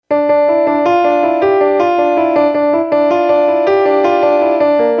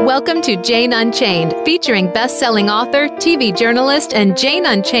Welcome to Jane Unchained, featuring best-selling author, TV journalist, and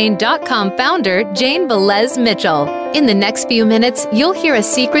JaneUnchained.com founder, Jane Velez Mitchell. In the next few minutes, you'll hear a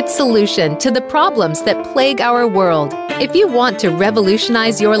secret solution to the problems that plague our world. If you want to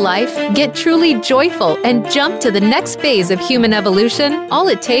revolutionize your life, get truly joyful, and jump to the next phase of human evolution, all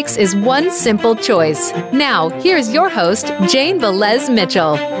it takes is one simple choice. Now, here's your host, Jane Velez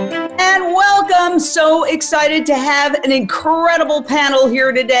Mitchell. And welcome. So excited to have an incredible panel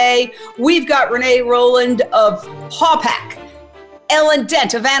here today. We've got Renee Rowland of PawPack, Ellen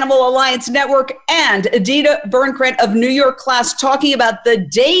Dent of Animal Alliance Network, and Adita Bernkrent of New York Class talking about the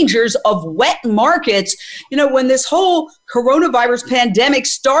dangers of wet markets. You know, when this whole coronavirus pandemic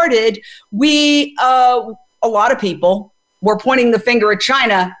started, a lot of people were pointing the finger at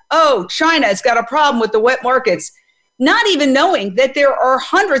China. Oh, China's got a problem with the wet markets, not even knowing that there are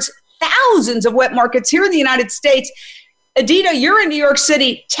thousands of wet markets here in the United States. Adita, you're in New York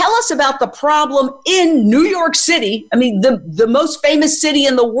City. Tell us about the problem in New York City. I mean, the most famous city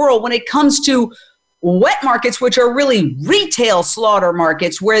in the world when it comes to wet markets, which are really retail slaughter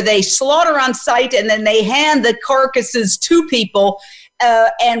markets where they slaughter on site and then they hand the carcasses to people,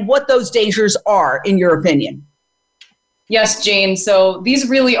 and what those dangers are, in your opinion. Yes, Jane. So these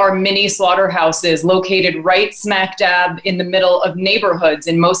really are mini slaughterhouses located right smack dab in the middle of neighborhoods,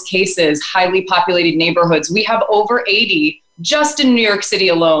 in most cases, highly populated neighborhoods. We have over 80 just in New York City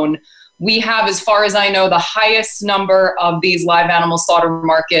alone. We have, as far as I know, the highest number of these live animal slaughter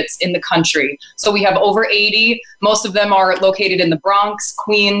markets in the country. So we have over 80. Most of them are located in the Bronx,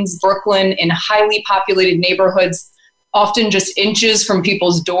 Queens, Brooklyn, in highly populated neighborhoods, often just inches from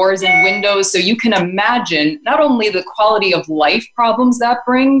people's doors and windows. So you can imagine not only the quality of life problems that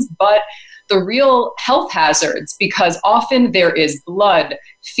brings, but the real health hazards, because often there is blood,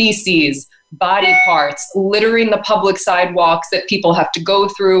 feces, body parts littering the public sidewalks that people have to go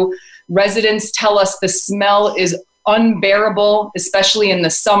through. Residents tell us the smell is unbearable, especially in the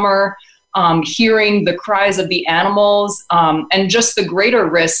summer, hearing the cries of the animals, and just the greater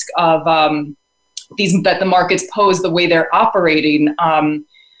risk of that the markets pose the way they're operating.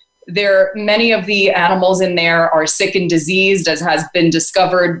 Many of the animals in there are sick and diseased, as has been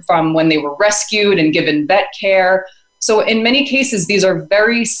discovered from when they were rescued and given vet care. So in many cases, these are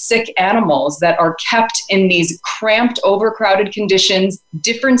very sick animals that are kept in these cramped, overcrowded conditions,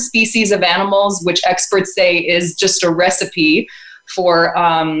 different species of animals, which experts say is just a recipe for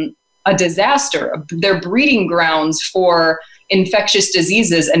a disaster. They're breeding grounds for infectious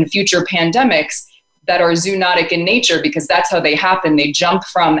diseases and future pandemics that are zoonotic in nature, because that's how they happen. They jump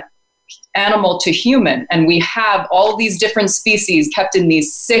from animal to human. And we have all these different species kept in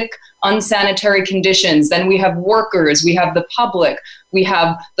these sick, unsanitary conditions. Then we have workers, we have the public, we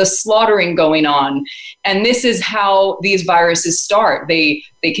have the slaughtering going on. And this is how these viruses start. They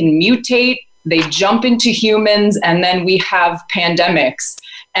can mutate, they jump into humans, and then we have pandemics.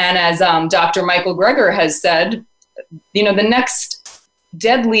 And as Dr. Michael Greger has said, you know, the next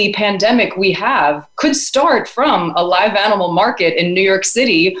deadly pandemic we have could start from a live animal market in New York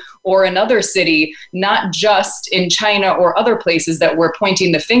City or another city, not just in China or other places that we're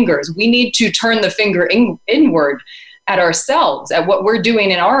pointing the fingers. We need to turn the finger inward at ourselves, at what we're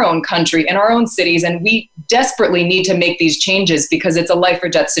doing in our own country, in our own cities, and we desperately need to make these changes because it's a life or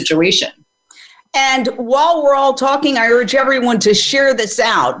death situation. And while we're all talking, I urge everyone to share this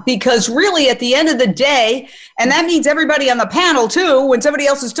out, because really at the end of the day, and that means everybody on the panel too, when somebody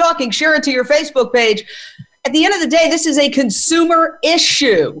else is talking, share it to your Facebook page. At the end of the day, this is a consumer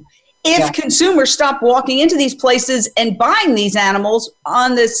issue. If consumers stop walking into these places and buying these animals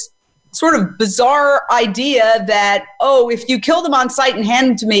on this sort of bizarre idea that, oh, if you kill them on site and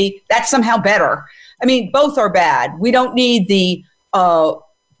hand them to me, that's somehow better. I mean, both are bad. We don't need the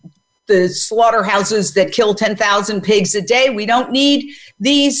slaughterhouses that kill 10,000 pigs a day. We don't need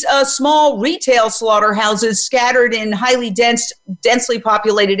these small retail slaughterhouses scattered in highly densely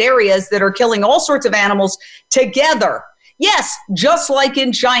populated areas that are killing all sorts of animals together. Yes, just like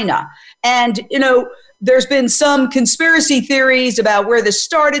in China. And, you know, there's been some conspiracy theories about where this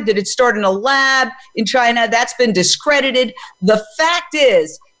started, that it started in a lab in China. That's been discredited. The fact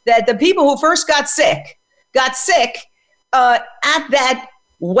is that the people who first got sick at that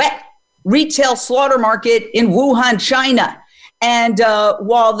wet retail slaughter market in Wuhan, China. And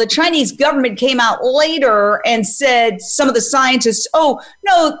while the Chinese government came out later and said, some of the scientists, oh,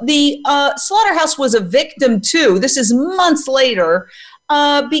 no, the slaughterhouse was a victim too. This is months later,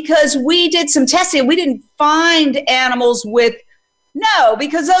 because we did some testing. We didn't find animals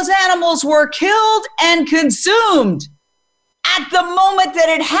because those animals were killed and consumed at the moment that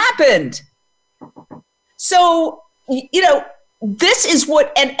it happened. So, you know, this is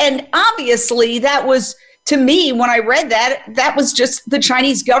what, and obviously that was, to me, when I read that, that was just the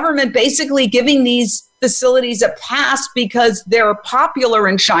Chinese government basically giving these facilities a pass because they're popular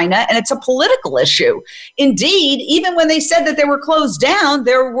in China and it's a political issue. Indeed, even when they said that they were closed down,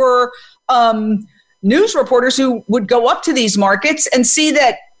 there were news reporters who would go up to these markets and see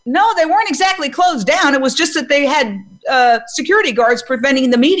that, no, they weren't exactly closed down. It was just that they had security guards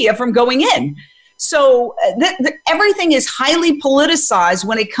preventing the media from going in. So everything is highly politicized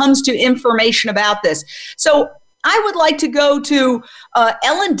when it comes to information about this. So I would like to go to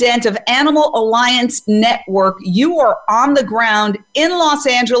Ellen Dent of Animal Alliance Network. You are on the ground in Los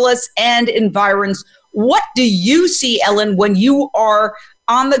Angeles and environs. What do you see, Ellen, when you are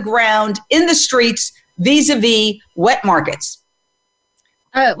on the ground in the streets vis-a-vis wet markets?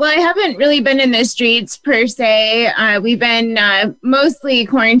 Well, I haven't really been in the streets per se. We've been mostly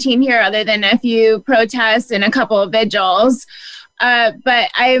quarantined here other than a few protests and a couple of vigils. But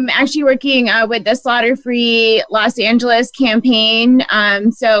I'm actually working with the Slaughter Free Los Angeles campaign.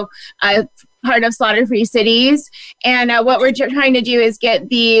 So part of Slaughter Free Cities. And what we're trying to do is get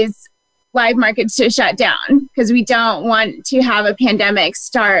these live markets to shut down because we don't want to have a pandemic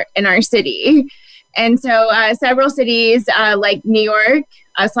start in our city. And so several cities like New York,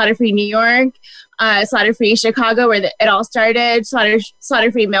 Slaughter Free New York, Slaughter Free Chicago, where it all started,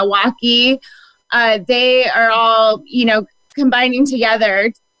 Slaughter Free Milwaukee, they are all, combining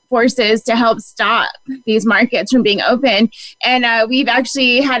together forces to help stop these markets from being open. And we've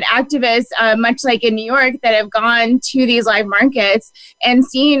actually had activists, much like in New York, that have gone to these live markets and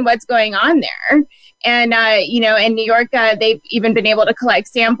seen what's going on there. And, in New York, they've even been able to collect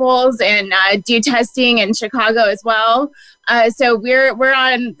samples and do testing in Chicago as well. So we're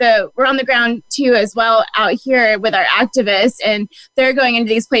on the ground too as well out here with our activists, and they're going into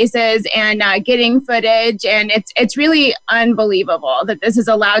these places and getting footage, and it's really unbelievable that this is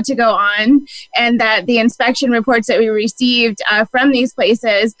allowed to go on, and that the inspection reports that we received from these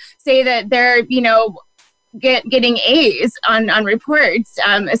places say that they're getting A's on reports,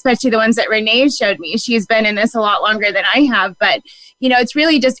 especially the ones that Renee showed me. She's been in this a lot longer than I have, but it's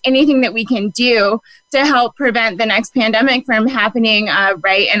really just anything that we can do to help prevent the next pandemic from happening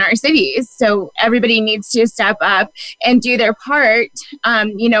right in our cities. So everybody needs to step up and do their part,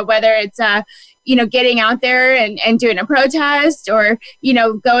 whether it's getting out there and doing a protest, or,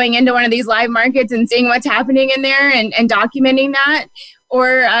 going into one of these live markets and seeing what's happening in there and documenting that,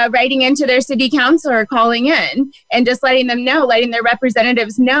 or writing into their city council or calling in and just letting their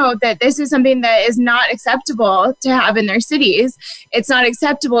representatives know that this is something that is not acceptable to have in their cities. It's not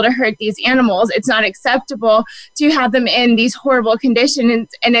acceptable to hurt these animals. It's not acceptable to have them in these horrible conditions.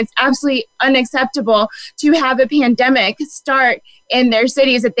 And it's absolutely unacceptable to have a pandemic start in their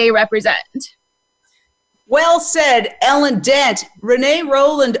cities that they represent. Well said, Ellen Dent. Renee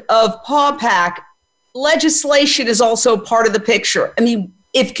Rowland of PawPack. Legislation is also part of the picture. I mean,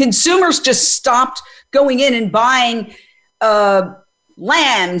 if consumers just stopped going in and buying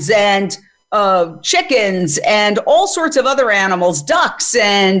lambs and chickens and all sorts of other animals, ducks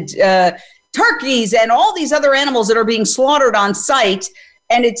and turkeys and all these other animals that are being slaughtered on site,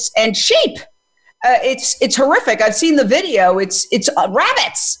 and sheep, it's horrific. I've seen the video. It's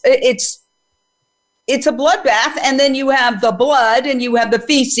rabbits. It's a bloodbath, and then you have the blood, and you have the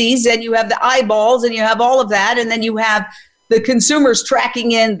feces, and you have the eyeballs, and you have all of that, and then you have the consumers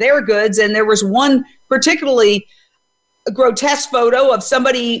tracking in their goods. And there was one particularly grotesque photo of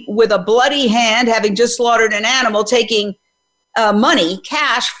somebody with a bloody hand having just slaughtered an animal, taking money,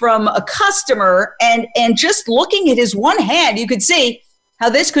 cash from a customer, and just looking at his one hand, you could see how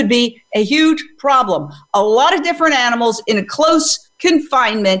this could be a huge problem. A lot of different animals in a close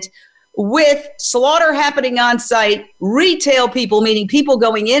confinement, with slaughter happening on site, retail people, meaning people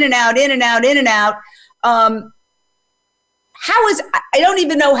going in and out, in and out, in and out. I don't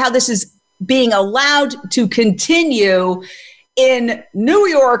even know how this is being allowed to continue in New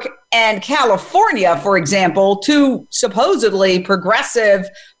York and California, for example, two supposedly progressive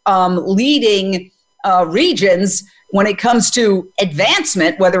leading regions when it comes to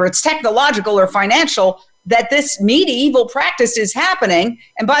advancement, whether it's technological or financial, that this medieval practice is happening.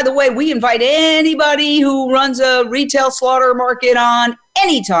 And by the way, we invite anybody who runs a retail slaughter market on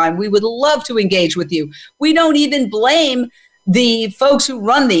anytime. We would love to engage with you. We don't even blame the folks who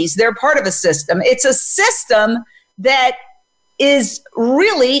run these. They're part of a system. It's a system that is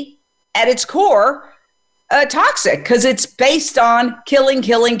really, at its core, toxic, because it's based on killing.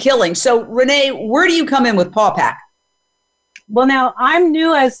 So Renee, where do you come in with PawPack? Well, now I'm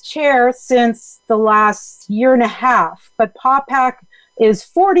new as chair since the last year and a half, but PawPack is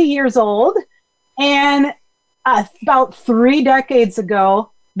 40 years old, and about 3 decades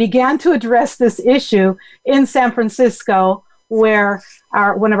ago, began to address this issue in San Francisco, where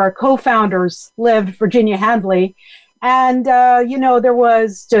one of our co-founders lived, Virginia Handley. And, there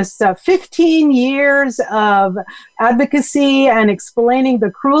was just 15 years of advocacy and explaining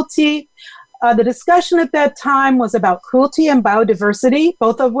the cruelty. The discussion at that time was about cruelty and biodiversity,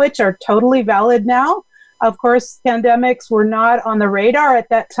 both of which are totally valid now. Of course, pandemics were not on the radar at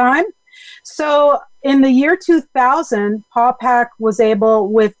that time. So in the year 2000, PAWPAC was able,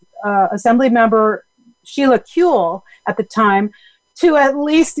 with Assembly member Sheila Kuehl at the time, to at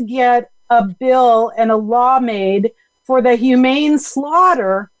least get a bill and a law made for the humane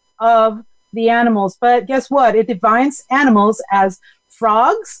slaughter of the animals. But guess what? It defines animals as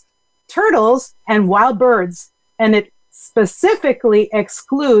frogs, turtles, and wild birds, and it specifically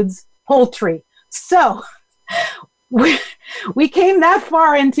excludes poultry. So we came that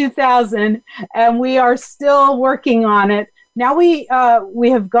far in 2000, and we are still working on it. Now we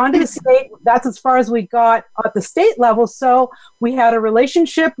have gone to the state. That's as far as we got at the state level. So we had a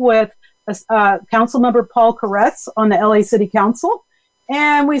relationship with Councilmember Paul Koretz on the LA City Council,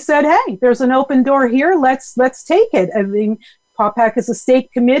 and we said, "Hey, there's an open door here. Let's take it." I mean, PAWPAC is a state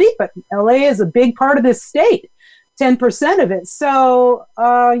committee, but LA is a big part of this state, 10% of it. So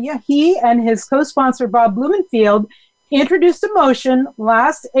he and his co-sponsor Bob Blumenfield introduced a motion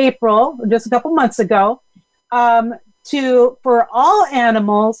last April, just a couple months ago, for all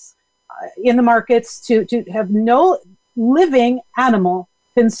animals in the markets to have no living animal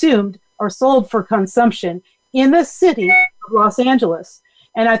consumed or sold for consumption in the city of Los Angeles.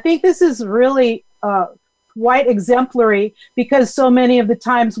 And I think this is really quite exemplary, because so many of the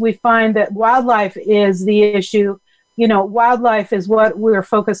times we find that wildlife is the issue. Wildlife is what we're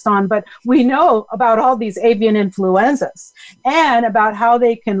focused on, but we know about all these avian influenzas and about how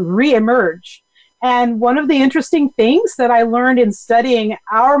they can reemerge. And one of the interesting things that I learned in studying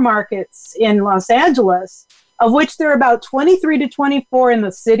our markets in Los Angeles, of which there are about 23 to 24 in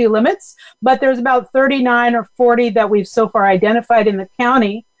the city limits, but there's about 39 or 40 that we've so far identified in the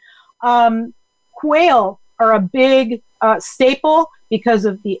county. Quail are a big staple because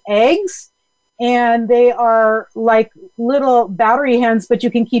of the eggs, and they are like little battery hens, but you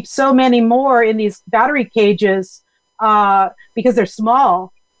can keep so many more in these battery cages because they're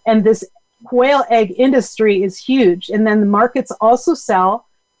small, and this quail egg industry is huge. And then the markets also sell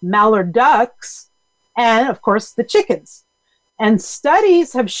mallard ducks and, of course, the chickens. And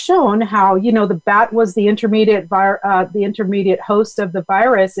studies have shown how, the bat was the intermediate host of the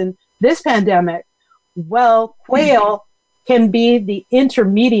virus in this pandemic. Well, quail can be the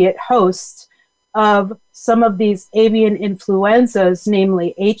intermediate host of some of these avian influenzas,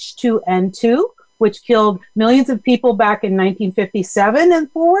 namely H2N2, which killed millions of people back in 1957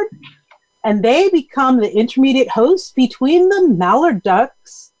 and forward. And they become the intermediate host between the mallard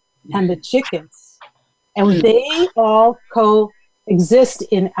ducks and the chickens. And they all coexist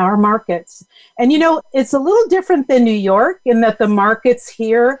in our markets. And, it's a little different than New York in that the markets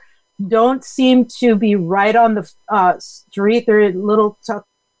here don't seem to be right on the street. They're in little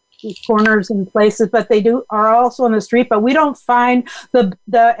corners and places, but they are also on the street. But we don't find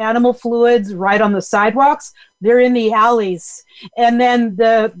the animal fluids right on the sidewalks. They're in the alleys. And then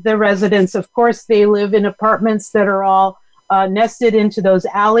the residents, of course, they live in apartments that are all nested into those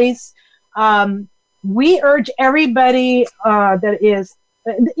alleys. We urge everybody that is,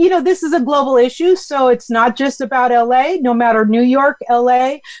 this is a global issue, so it's not just about LA. No matter New York,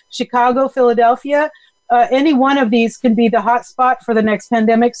 LA, Chicago, Philadelphia, any one of these can be the hot spot for the next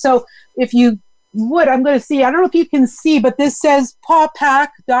pandemic. So if you would, I'm going to see, I don't know if you can see, but this says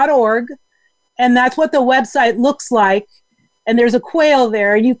pawpac.org, and that's what the website looks like. And there's a quail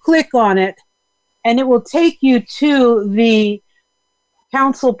there, and you click on it, and it will take you to the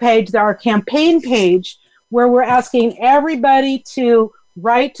council page, our campaign page, where we're asking everybody to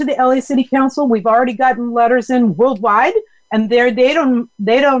write to the LA City Council. We've already gotten letters in worldwide, and they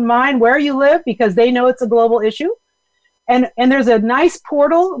don't mind where you live because they know it's a global issue. And there's a nice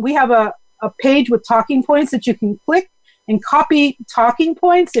portal. We have a page with talking points that you can click and copy talking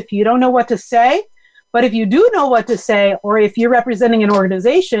points if you don't know what to say. But if you do know what to say, or if you're representing an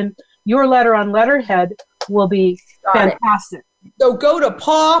organization, your letter on letterhead will be fantastic. So go to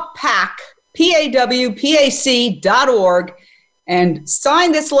PAWPAC, PAWPAC.org, and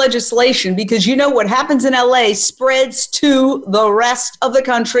sign this legislation, because what happens in LA spreads to the rest of the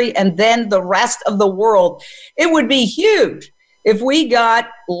country and then the rest of the world. It would be huge if we got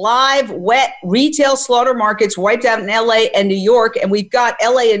live, wet retail slaughter markets wiped out in LA and New York, and we've got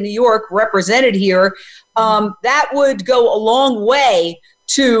LA and New York represented here. That would go a long way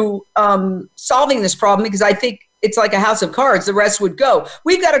to solving this problem, because I think it's like a house of cards. The rest would go.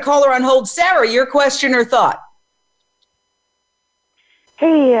 We've got a caller on hold. Sarah, your question or thought?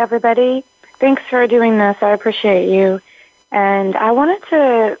 Hey, everybody. Thanks for doing this. I appreciate you. And I wanted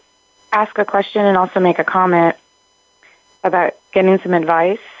to ask a question and also make a comment about getting some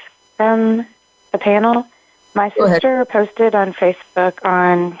advice from the panel. My sister posted on Facebook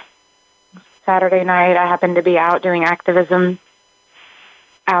on Saturday night. I happened to be out doing activism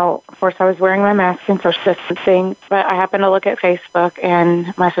out. Of course, I was wearing my mask and social distancing, but I happened to look at Facebook,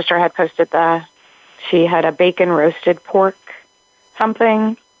 and my sister had posted she had a bacon roasted pork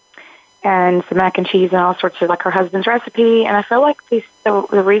something and some mac and cheese and all sorts of like her husband's recipe. And I feel like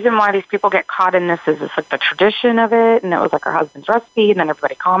the reason why these people get caught in this is it's like the tradition of it, and it was like her husband's recipe, and then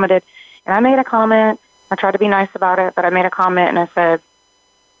everybody commented. And I made a comment. I tried to be nice about it, but I made a comment and I said,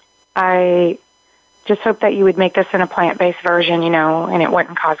 I just hope that you would make this in a plant-based version, and it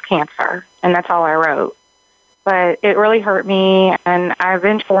wouldn't cause cancer. And that's all I wrote. But it really hurt me, and I've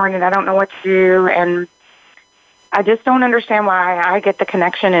been torn, and I don't know what to do. And I just don't understand why I get the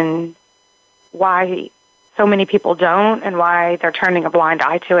connection and why so many people don't, and why they're turning a blind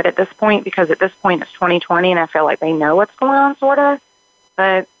eye to it at this point, because at this point it's 2020, and I feel like they know what's going on, sort of.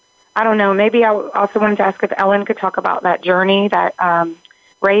 But I don't know. Maybe I also wanted to ask if Ellen could talk about that journey that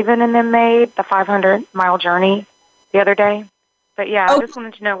Raven and them made, the 500-mile journey the other day. But yeah, I just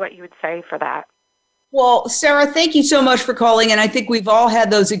wanted to know what you would say for that. Well, Sarah, thank you so much for calling. And I think we've all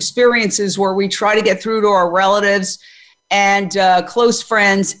had those experiences where we try to get through to our relatives and close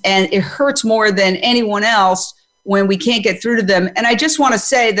friends, and it hurts more than anyone else when we can't get through to them. And I just want to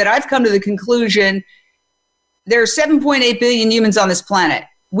say that I've come to the conclusion there are 7.8 billion humans on this planet.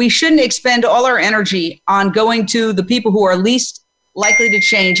 We shouldn't expend all our energy on going to the people who are least likely to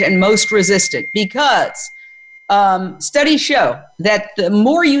change and most resistant, because studies show that the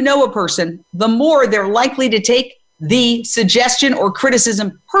more you know a person, the more they're likely to take the suggestion or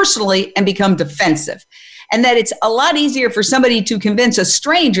criticism personally and become defensive. And that it's a lot easier for somebody to convince a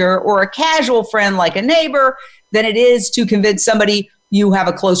stranger or a casual friend like a neighbor than it is to convince somebody you have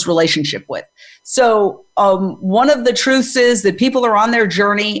a close relationship with. So one of the truths is that people are on their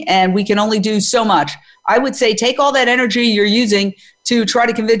journey and we can only do so much. I would say take all that energy you're using to try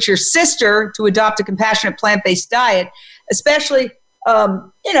to convince your sister to adopt a compassionate plant-based diet, especially,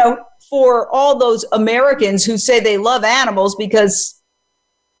 for all those Americans who say they love animals, because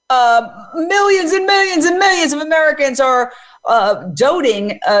millions and millions and millions of Americans are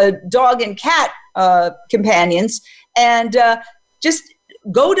doting dog and cat companions, and just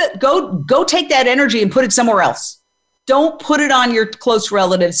go take that energy and put it somewhere else. Don't put it on your close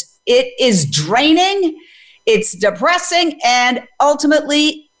relatives. It is draining, it's depressing, and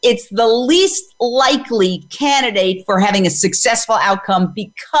ultimately it's the least likely candidate for having a successful outcome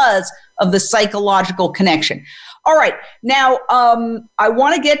because of the psychological connection. All right, now I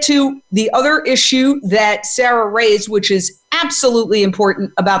want to get to the other issue that Sarah raised, which is absolutely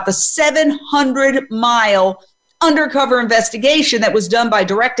important, about the 700-mile undercover investigation that was done by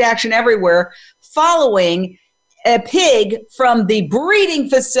Direct Action Everywhere following a pig from the breeding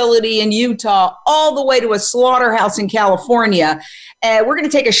facility in Utah all the way to a slaughterhouse in California. We're going to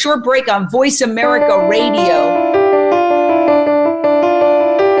take a short break on Voice America Radio.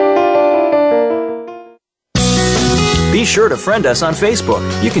 Be sure to friend us on Facebook.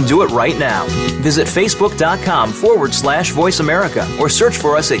 You can do it right now. Visit facebook.com/Voice America or search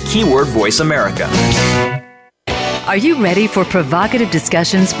for us at keyword Voice America. Are you ready for provocative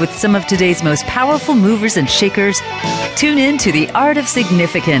discussions with some of today's most powerful movers and shakers? Tune in to The Art of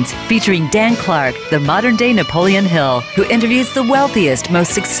Significance, featuring Dan Clark, the modern-day Napoleon Hill, who interviews the wealthiest,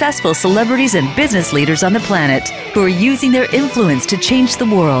 most successful celebrities and business leaders on the planet who are using their influence to change the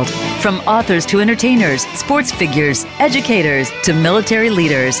world. From authors to entertainers, sports figures, educators to military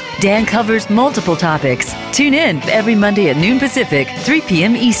leaders, Dan covers multiple topics. Tune in every Monday at noon Pacific, 3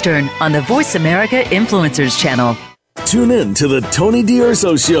 p.m. Eastern on the Voice America Influencers channel. Tune in to the Tony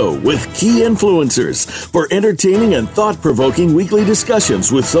D'Urso Show with key influencers for entertaining and thought-provoking weekly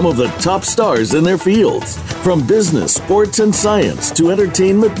discussions with some of the top stars in their fields. From business, sports, and science to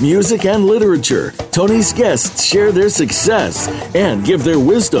entertainment, music, and literature, Tony's guests share their success and give their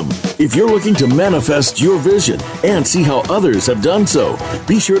wisdom. If you're looking to manifest your vision and see how others have done so,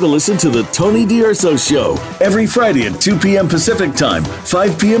 be sure to listen to the Tony D'Urso Show every Friday at 2 p.m. Pacific Time,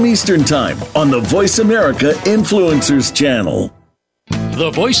 5 p.m. Eastern Time on the Voice America Influencers channel. The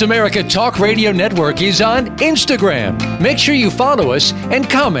Voice America Talk Radio Network is on Instagram. Make sure you follow us and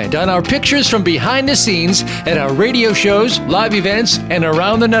comment on our pictures from behind the scenes at our radio shows, live events, and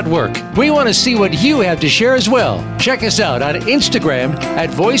around the network. We want to see what you have to share as well. Check us out on Instagram at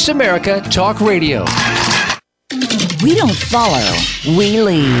Voice America Talk Radio. We don't follow, we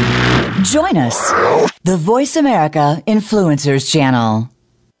lead. Join us, the Voice America Influencers Channel.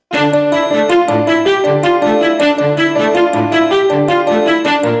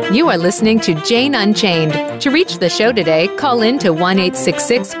 You are listening to Jane Unchained. To reach the show today, call in to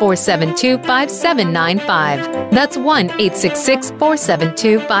 1-866-472-5795. That's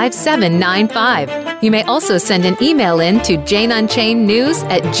 1-866-472-5795. You may also send an email in to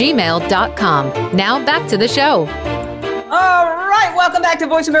janeunchainednews@gmail.com. Now back to the show. All right, welcome back to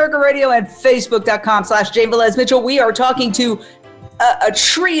Voice America Radio and Facebook.com/Jane Velez Mitchell. We are talking to a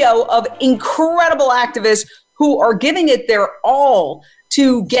trio of incredible activists who are giving it their all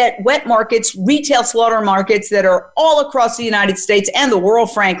to get wet markets, retail slaughter markets that are all across the United States and the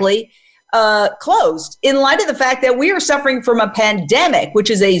world, frankly, closed in light of the fact that we are suffering from a pandemic, which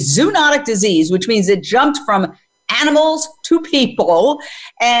is a zoonotic disease, which means it jumped from animals to people.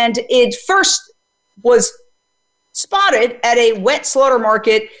 And it first was spotted at a wet slaughter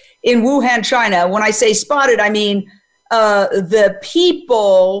market in Wuhan, China. When I say spotted, I mean the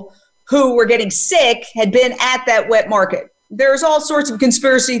people who were getting sick had been at that wet market. There's all sorts of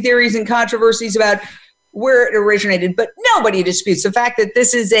conspiracy theories and controversies about where it originated, but nobody disputes the fact that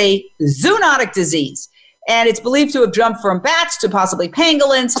this is a zoonotic disease. And it's believed to have jumped from bats to possibly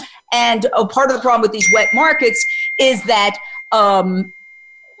pangolins. And a part of the problem with these wet markets is that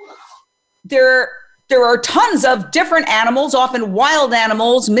there are tons of different animals, often wild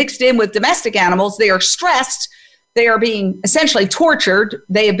animals mixed in with domestic animals. They are stressed. They are being essentially tortured.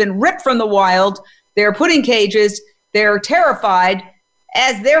 They have been ripped from the wild. They're put in cages. They're terrified.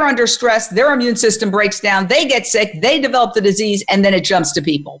 As they're under stress, their immune system breaks down. They get sick. They develop the disease, and then it jumps to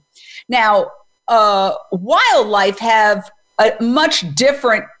people. Now, wildlife have a much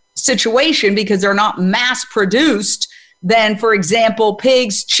different situation because they're not mass produced than, for example,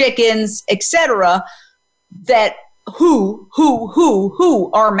 pigs, chickens, etc. That who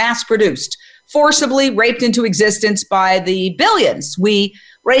are mass produced, forcibly raped into existence by the billions. We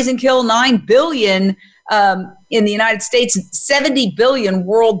raise and kill 9 billion in the United States, 70 billion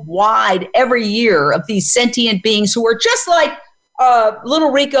worldwide every year of these sentient beings who are just like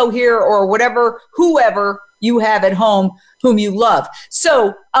little Rico here or whoever you have at home whom you love.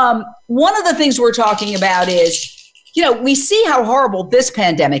 So one of the things we're talking about is, we see how horrible this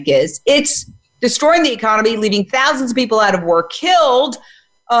pandemic is. It's destroying the economy, leaving thousands of people out of work, killed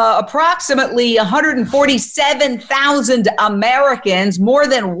approximately 147,000 Americans, more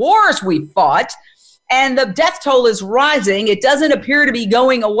than wars we fought. And the death toll is rising. It doesn't appear to be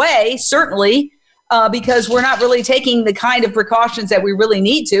going away, certainly, because we're not really taking the kind of precautions that we really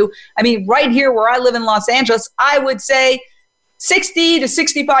need to. I mean, right here where I live in Los Angeles, I would say 60 to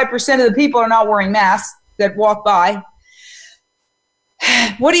 65% of the people are not wearing masks that walk by.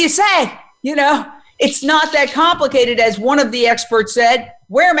 What do you say? It's not that complicated, as one of the experts said.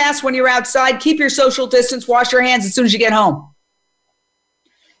 Wear a mask when you're outside. Keep your social distance. Wash your hands as soon as you get home.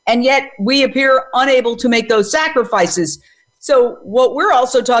 And yet we appear unable to make those sacrifices. So what we're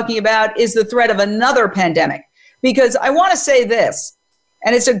also talking about is the threat of another pandemic, because I want to say this,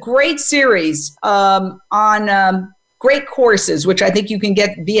 and it's a great series on great courses, which I think you can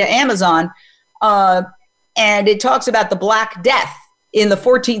get via Amazon. And it talks about the Black Death in the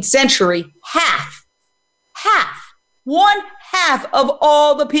 14th century. One half of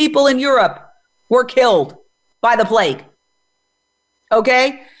all the people in Europe were killed by the plague.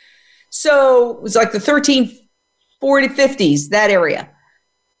 Okay? So it was like the 1340s, that area.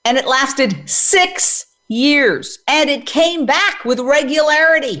 And it lasted 6 years. And it came back with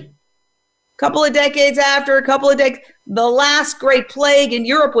regularity. A couple of decades after, the last great plague in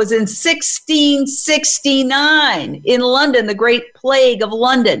Europe was in 1669 in London, the Great Plague of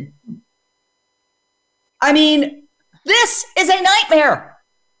London. I mean, this is a nightmare.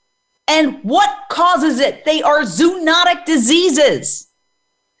 And what causes it? They are zoonotic diseases.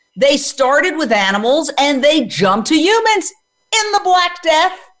 They started with animals and they jumped to humans in the Black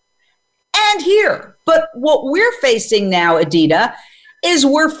Death and here. But what we're facing now, Adita, is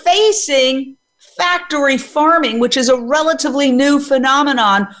we're facing factory farming, which is a relatively new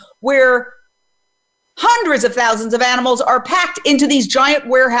phenomenon where hundreds of thousands of animals are packed into these giant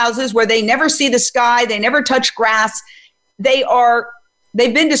warehouses where they never see the sky, they never touch grass.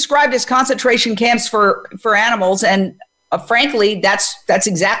 They've been described as concentration camps for animals, and frankly, that's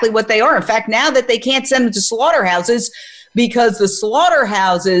exactly what they are. In fact, now that they can't send them to slaughterhouses because the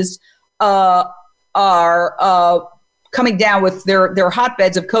slaughterhouses are coming down with their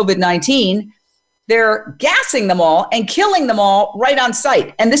hotbeds of COVID-19. They're gassing them all and killing them all right on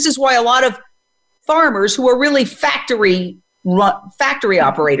site. And this is why a lot of farmers who are really factory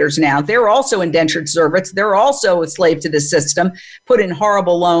operators now, they're also indentured servants. They're also a slave to the system, put in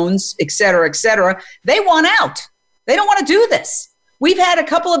horrible loans, et cetera, et cetera. They want out. They don't want to do this. We've had a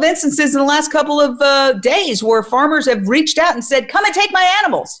couple of instances in the last couple of days where farmers have reached out and said, come and take my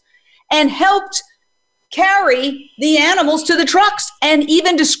animals, and helped carry the animals to the trucks and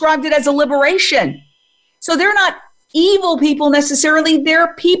even described it as a liberation. So they're not evil people necessarily.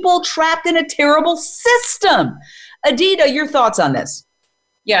 They're people trapped in a terrible system. Adita, your thoughts on this?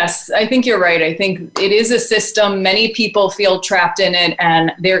 Yes, I think you're right. I think it is a system. Many people feel trapped in it,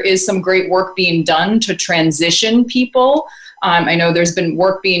 and there is some great work being done to transition people. I know there's been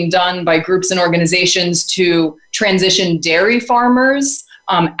work being done by groups and organizations to transition dairy farmers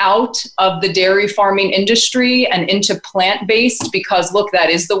out of the dairy farming industry and into plant-based, because look,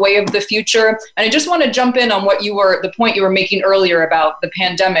 that is the way of the future. And I just want to jump in on the point you were making earlier about the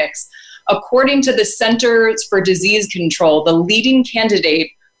pandemics. According to the Centers for Disease Control, the leading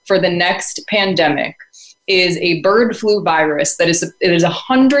candidate for the next pandemic is a bird flu virus that is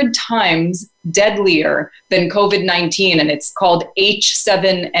 100 times deadlier than COVID-19, and it's called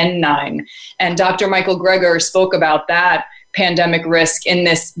H7N9. And Dr. Michael Greger spoke about that pandemic risk in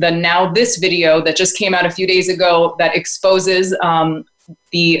this video that just came out a few days ago that exposes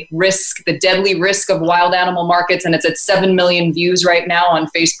the deadly risk of wild animal markets, and it's at 7 million views right now on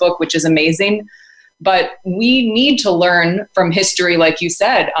Facebook, which is amazing. But we need to learn from history, like you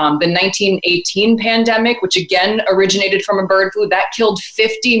said. The 1918 pandemic, which again originated from a bird flu, that killed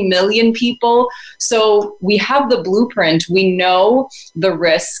 50 million people. So we have the blueprint. We know the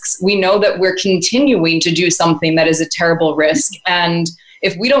risks. We know that we're continuing to do something that is a terrible risk. And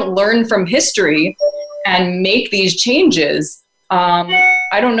if we don't learn from history and make these changes,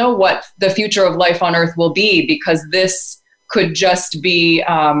 I don't know what the future of life on Earth will be, because this could just be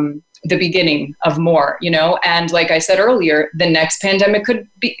the beginning of more, And like I said earlier, the next pandemic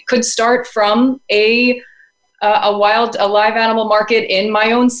could start from a live animal market in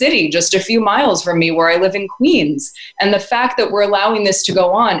my own city, just a few miles from me, where I live in Queens. And the fact that we're allowing this to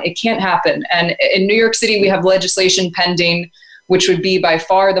go on, it can't happen. And in New York City, we have legislation pending, which would be by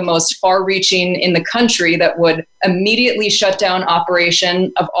far the most far-reaching in the country, that would immediately shut down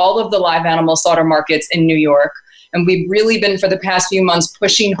operation of all of the live animal slaughter markets in New York. And we've really been, for the past few months,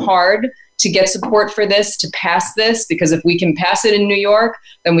 pushing hard to get support for this, to pass this, because if we can pass it in New York,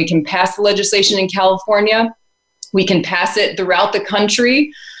 then we can pass the legislation in California. We can pass it throughout the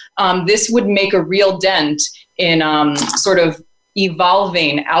country. This would make a real dent in sort of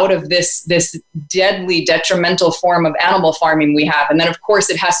evolving out of this deadly, detrimental form of animal farming we have. And then, of course,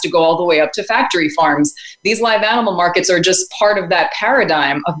 it has to go all the way up to factory farms. These live animal markets are just part of that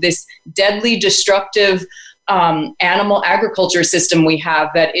paradigm of this deadly, destructive animal agriculture system we have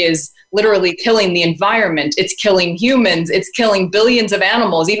that is literally killing the environment. It's killing humans. It's killing billions of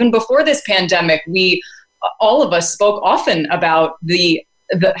animals. Even before this pandemic, all of us spoke often about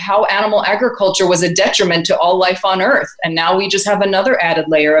how animal agriculture was a detriment to all life on Earth. And now we just have another added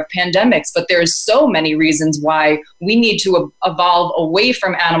layer of pandemics. But there's so many reasons why we need to evolve away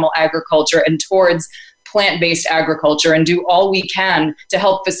from animal agriculture and towards plant-based agriculture, and do all we can to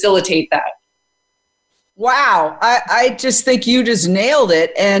help facilitate that. Wow. I just think you just nailed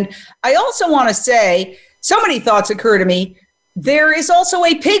it. And I also want to say, so many thoughts occur to me. There is also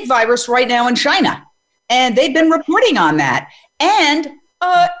a pig virus right now in China, and they've been reporting on that. And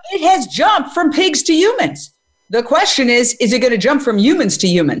it has jumped from pigs to humans. The question is it going to jump from humans to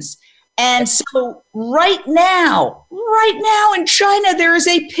humans? And so right now in China, there is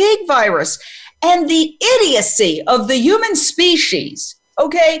a pig virus. And the idiocy of the human species,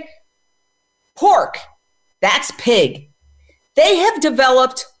 okay, pork, that's pig. They have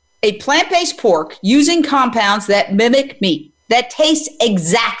developed a plant-based pork using compounds that mimic meat, that taste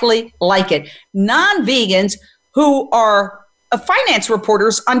exactly like it. Non-vegans who are finance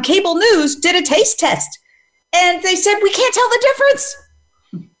reporters on cable news did a taste test, and they said, we can't tell the difference.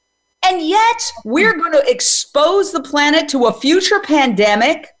 And yet we're going to expose the planet to a future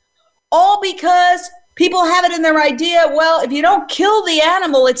pandemic, all because people have it in their idea, well, if you don't kill the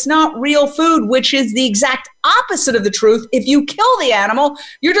animal, it's not real food, which is the exact opposite of the truth. If you kill the animal,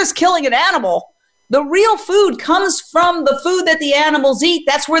 you're just killing an animal. The real food comes from the food that the animals eat.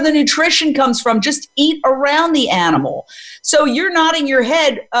 That's where the nutrition comes from. Just eat around the animal. So you're nodding your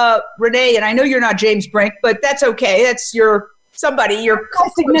head, Renee, and I know you're not James Brink, but that's okay. That's your somebody, your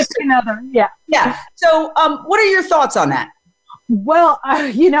significant other. Yeah. Yeah. So, what are your thoughts on that? Well,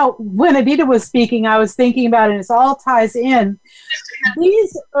 when Anita was speaking, I was thinking about it, and it all ties in.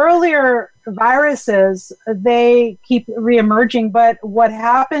 These earlier viruses, they keep reemerging, but what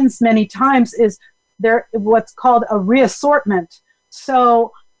happens many times is there what's called a reassortment.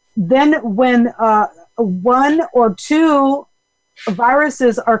 So then when one or two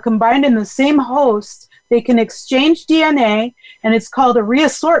viruses are combined in the same host, they can exchange DNA, and it's called a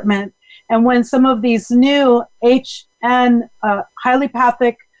reassortment. And when some of these new HN highly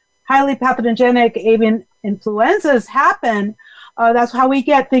pathogenic avian influenzas happen, that's how we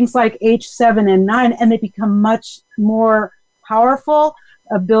get things like H7 and 9, and they become much more powerful,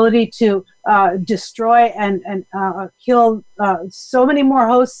 ability to destroy and kill so many more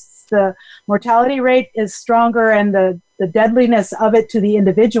hosts. The mortality rate is stronger, and the deadliness of it to the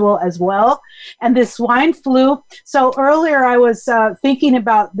individual as well. And the swine flu. So earlier I was thinking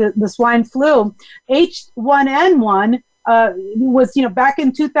about the swine flu. H1N1 was, back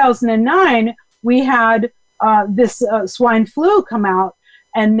in 2009, we had this swine flu come out.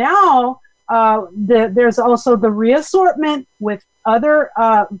 And now there's also the reassortment with other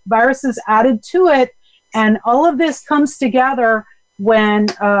viruses added to it. And all of this comes together when,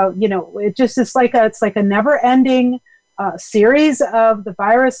 it just is it's like a never-ending series of the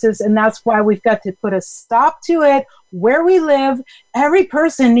viruses, and that's why we've got to put a stop to it where we live. Every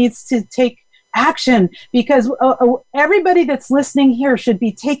person needs to take action, because everybody that's listening here should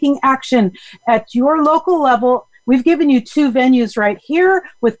be taking action at your local level. We've given you 2 venues right here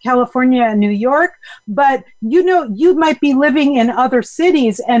with California and New York, but you might be living in other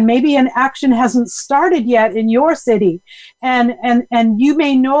cities, and maybe an action hasn't started yet in your city, and you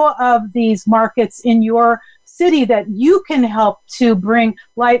may know of these markets in your city that you can help to bring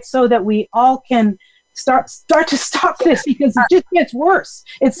light, so that we all can start to stop this, because it just gets worse.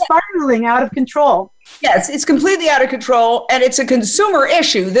 It's spiraling out of control. Yes, it's completely out of control, and it's a consumer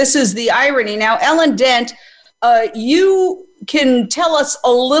issue. This is the irony. Now, Ellen Dent, you can tell us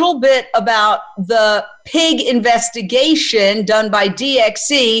a little bit about the pig investigation done by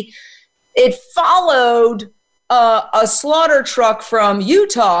DXC. It followed a slaughter truck from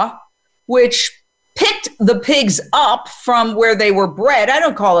Utah, which picked the pigs up from where they were bred. I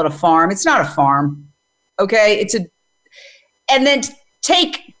don't call it a farm. It's not a farm. Okay. And then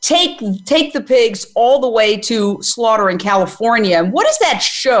take the pigs all the way to slaughter in California. And what does that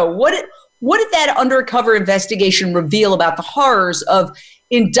show? What did that undercover investigation reveal about the horrors of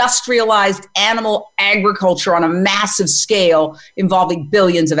industrialized animal agriculture on a massive scale involving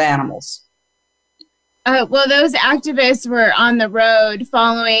billions of animals? Well, those activists were on the road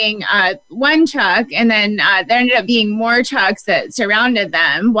following one truck, and then there ended up being more trucks that surrounded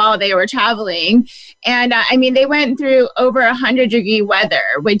them while they were traveling. And they went through over 100-degree weather,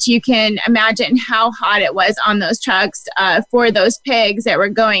 which you can imagine how hot it was on those trucks for those pigs that were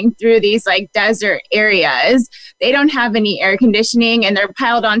going through these desert areas. They don't have any air conditioning, and they're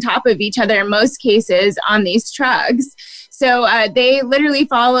piled on top of each other in most cases on these trucks. So they literally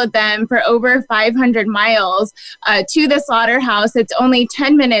followed them for over 500 miles to the slaughterhouse. It's only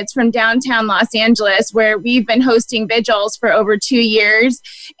 10 minutes from downtown Los Angeles, where we've been hosting vigils for over 2 years.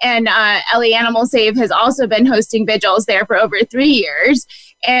 And LA Animal Save has also been hosting vigils there for over 3 years.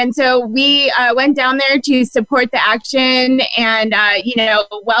 And so we went down there to support the action and,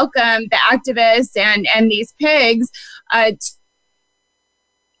 welcome the activists and these pigs.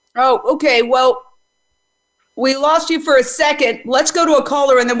 Okay. Well, we lost you for a second. Let's go to a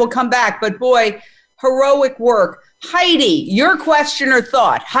caller and then we'll come back. But boy, heroic work. Heidi, your question or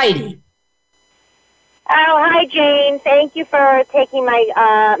thought. Heidi. Oh, hi, Jane. Thank you for taking my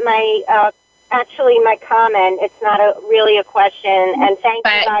comment. It's not really a question. And thank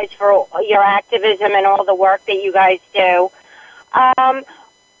you guys for your activism and all the work that you guys do. A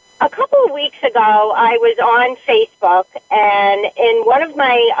couple of weeks ago, I was on Facebook, and in one of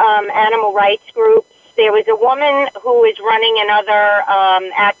my animal rights groups, there was a woman who was running another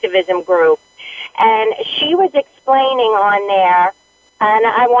activism group, and she was explaining on there, and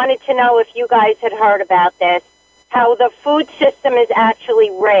I wanted to know if you guys had heard about this, how the food system is actually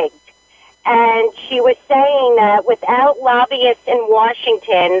rigged. And she was saying that without lobbyists in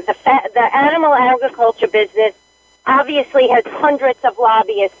Washington, the animal agriculture business obviously has hundreds of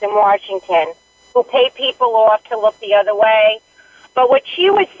lobbyists in Washington who pay people off to look the other way. But what she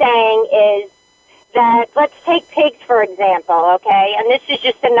was saying is that, let's take pigs, for example, okay? And this is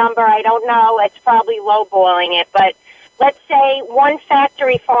just a number, I don't know, it's probably lowballing it, but let's say one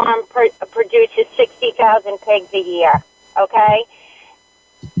factory farm produces 60,000 pigs a year, okay?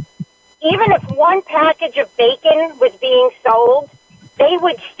 even if one package of bacon was being sold, they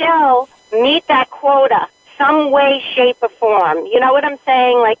would still meet that quota some way, shape, or form. You know what I'm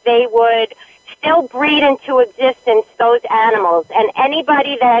saying? Like, they would still breed into existence those animals. And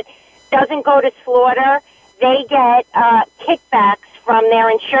anybody that doesn't go to slaughter, they get kickbacks from their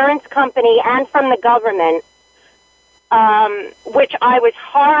insurance company and from the government, which I was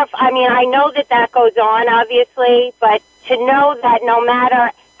horrified. I mean, I know that goes on, obviously, but to know that no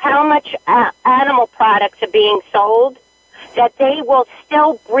matter how much animal products are being sold, that they will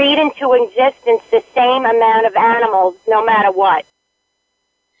still breed into existence the same amount of animals no matter what.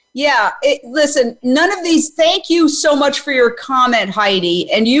 Yeah, listen, none of these, thank you so much for your comment,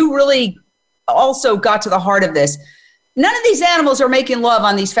 Heidi, and you really also got to the heart of this. None of these animals are making love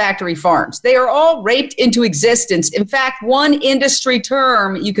on these factory farms. They are all raped into existence. In fact, one industry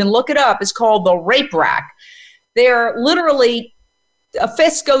term, you can look it up, is called the rape rack. They're literally, a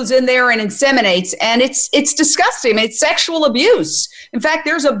fist goes in there and inseminates, and it's disgusting. It's sexual abuse. In fact,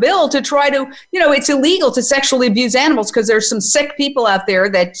 there's a bill to try to, it's illegal to sexually abuse animals because there's some sick people out there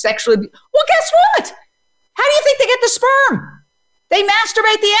that sexually Well, guess what? How do you think they get the sperm? They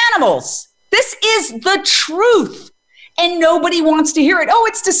masturbate the animals. This is the truth. And nobody wants to hear it. Oh,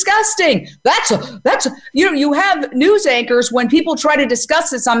 it's disgusting. You have news anchors, when people try to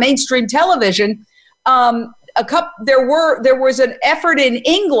discuss this on mainstream television, there was an effort in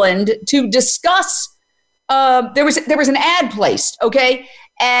England to discuss. There was an ad placed, okay,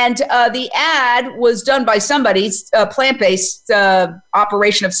 and the ad was done by somebody's plant-based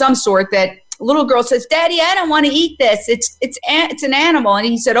operation of some sort. That little girl says, "Daddy, I don't want to eat this. It's an animal." And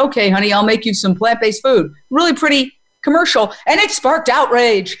he said, "Okay, honey, I'll make you some plant-based food." Really pretty commercial, and it sparked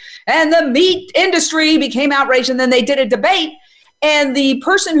outrage, and the meat industry became outraged. And then they did a debate, and the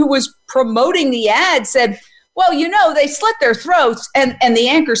person who was promoting the ad said, "Well, they slit their throats," and the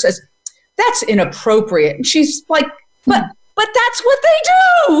anchor says, "That's inappropriate." And she's like, but that's what they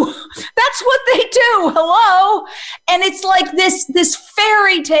do. That's what they do. Hello. And it's like this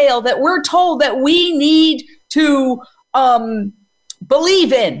fairy tale that we're told that we need to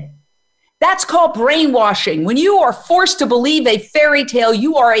believe in. That's called brainwashing. When you are forced to believe a fairy tale,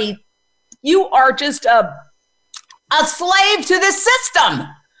 you are just a slave to the system.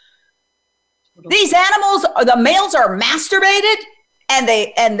 These animals, the males are masturbated, and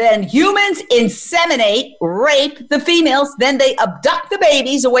then humans inseminate, rape the females, then they abduct the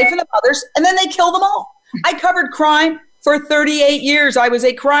babies away from the mothers, and then they kill them all. I covered crime for 38 years. I was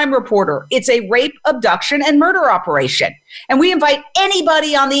a crime reporter. It's a rape, abduction, and murder operation. And we invite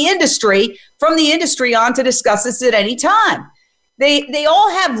anybody from the industry on to discuss this at any time. They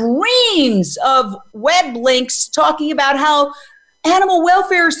all have reams of web links talking about how animal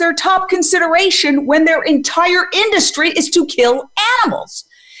welfare is their top consideration when their entire industry is to kill animals.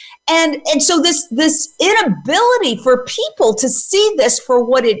 And so this inability for people to see this for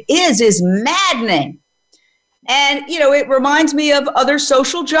what it is maddening. And, it reminds me of other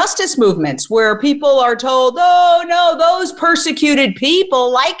social justice movements where people are told, "Oh, no, those persecuted people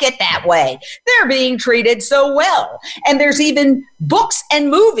like it that way. They're being treated so well." And there's even books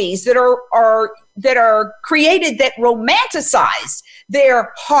and movies that are created that romanticize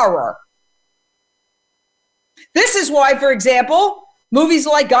their horror. This is why, for example, movies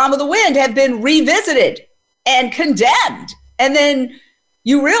like Gone with the Wind have been revisited and condemned. And then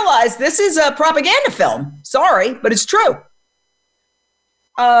you realize this is a propaganda film. Sorry, but it's true.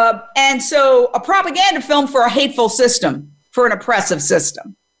 And so a propaganda film for a hateful system, for an oppressive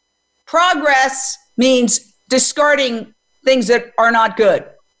system. Progress means discarding things that are not good.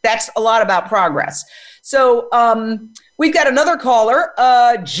 That's a lot about progress. So we've got another caller,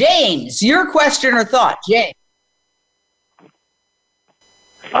 James. Your question or thought, James?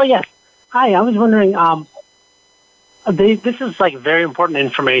 Oh, yes. Hi, I was wondering, this is like very important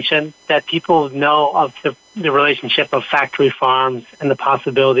information that people know of the relationship of factory farms and the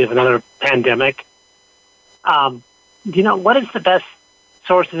possibility of another pandemic. What is the best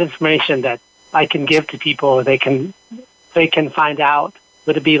source of information that I can give to people they can find out?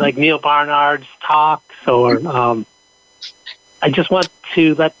 Would it be like Neil Barnard's talks, or I just want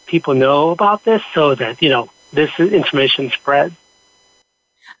to let people know about this so that, this information spreads.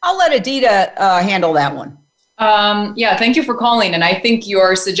 I'll let Adita handle that one. Thank you for calling. And I think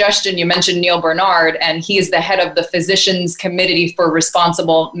your suggestion, you mentioned Neil Barnard, and he is the head of the Physicians Committee for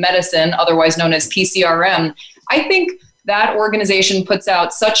Responsible Medicine, otherwise known as PCRM. I think that organization puts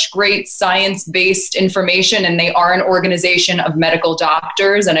out such great science-based information, and they are an organization of medical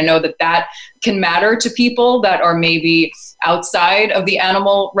doctors. And I know that can matter to people that are maybe outside of the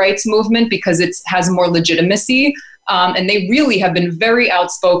animal rights movement because it has more legitimacy. And they really have been very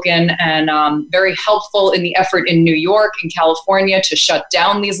outspoken and very helpful in the effort in New York and California to shut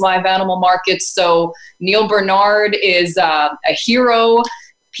down these live animal markets. So Neil Bernard is a hero.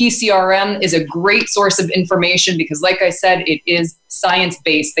 PCRM is a great source of information because, like I said, it is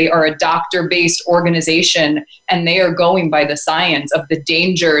science-based. They are a doctor-based organization, and they are going by the science of the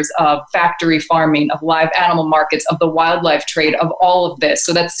dangers of factory farming, of live animal markets, of the wildlife trade, of all of this.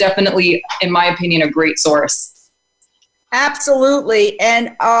 So that's definitely, in my opinion, a great source. Absolutely.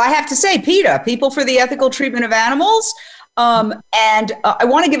 And I have to say, PETA, People for the Ethical Treatment of Animals. And I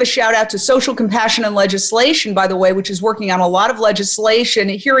want to give a shout out to Social Compassion and Legislation, by the way, which is working on a lot of legislation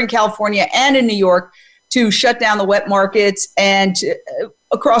here in California and in New York to shut down the wet markets and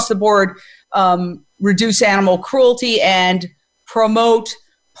across the board reduce animal cruelty and promote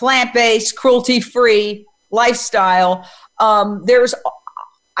plant-based, cruelty-free lifestyle.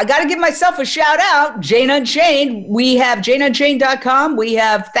 I got to give myself a shout out, Jane Unchained. We have janeunchained.com. We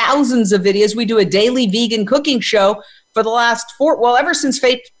have thousands of videos. We do a daily vegan cooking show for the last ever since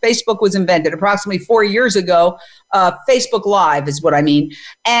Facebook was invented, approximately 4 years ago. Facebook Live is what I mean.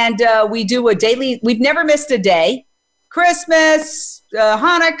 And we do a daily, we've never missed a day. Christmas,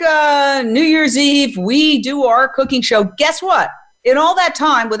 Hanukkah, New Year's Eve, we do our cooking show. Guess what? In all that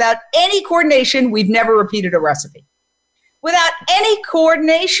time, without any coordination, we've never repeated a recipe. Without any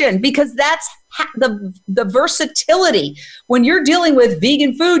coordination, because that's the versatility. When you're dealing with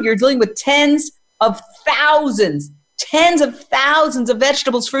vegan food, you're dealing with tens of thousands of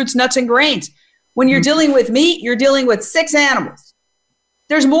vegetables, fruits, nuts, and grains. When you're dealing with meat, you're dealing with 6 animals.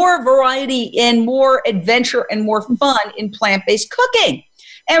 There's more variety and more adventure and more fun in plant-based cooking.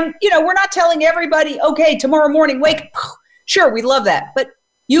 And, we're not telling everybody, okay, tomorrow morning, wake. Sure, we love that. But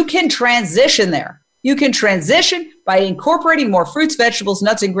you can transition there. You can transition by incorporating more fruits, vegetables,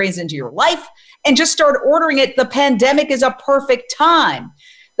 nuts, and grains into your life and just start ordering it. The pandemic is a perfect time.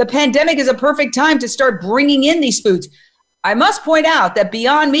 The pandemic is a perfect time to start bringing in these foods. I must point out that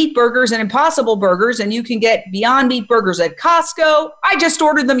Beyond Meat burgers and Impossible burgers, and you can get Beyond Meat burgers at Costco. I just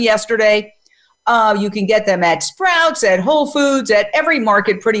ordered them yesterday. You can get them at Sprouts, at Whole Foods, at every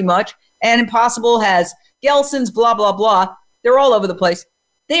market pretty much. And Impossible has Gelson's, blah, blah, blah. They're all over the place.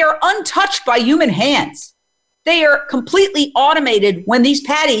 They are untouched by human hands. They are completely automated when these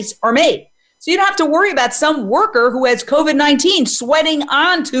patties are made. So you don't have to worry about some worker who has COVID-19 sweating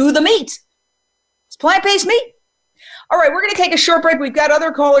onto the meat. It's plant-based meat. All right, we're going to take a short break. We've got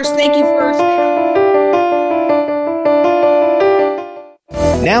other callers. Thank you for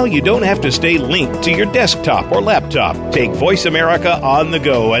Now you don't have to stay linked to your desktop or laptop. Take Voice America on the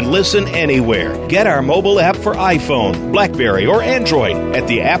go and listen anywhere. Get our mobile app for iPhone, BlackBerry, or Android at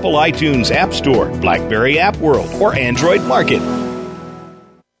the Apple iTunes App Store, BlackBerry App World, or Android Market.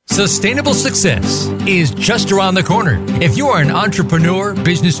 Sustainable success is just around the corner. If you are an entrepreneur,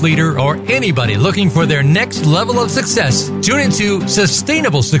 business leader, or anybody looking for their next level of success, tune into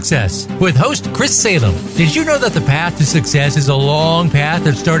Sustainable Success with host Chris Salem. Did you know that the path to success is a long path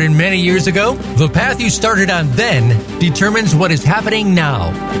that started many years ago? The path you started on then determines what is happening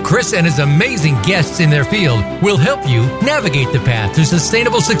now. Chris and his amazing guests in their field will help you navigate the path to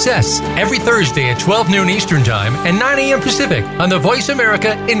sustainable success every Thursday at 12 noon Eastern Time and 9 a.m. Pacific on the Voice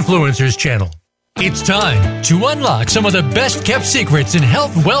America Influencers channel. It's time to unlock some of the best-kept secrets in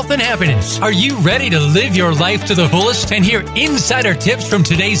health, wealth, and happiness. Are you ready to live your life to the fullest and hear insider tips from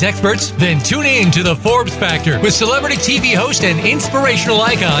today's experts? Then tune in to The Forbes Factor with celebrity TV host and inspirational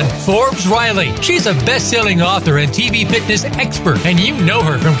icon, Forbes Riley. She's a best-selling author and TV fitness expert, and you know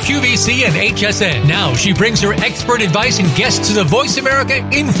her from QVC and HSN. Now she brings her expert advice and guests to the Voice America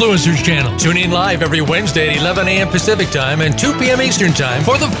Influencers channel. Tune in live every Wednesday at 11 a.m. Pacific Time and 2 p.m. Eastern Time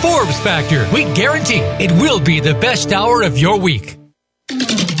for The Forbes Factor. We guarantee it will be the best hour of your week.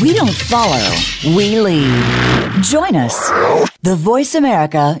 We don't follow, we lead. Join us, the Voice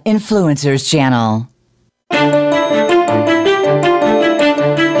America Influencers channel.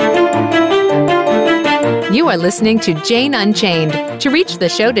 You are listening to Jane Unchained. To reach the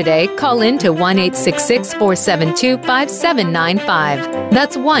show today, call in to 1-866-472-5795.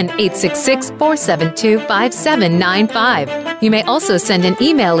 That's 1-866-472-5795. You may also send an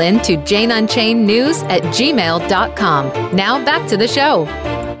email in to janeunchainednews@gmail.com. Now back to the show.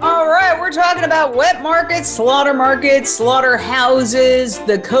 All right, we're talking about wet markets, slaughterhouses,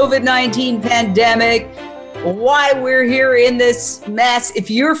 the COVID-19 pandemic, why we're here in this mess. If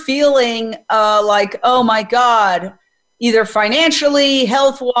you're feeling like, oh my God, either financially,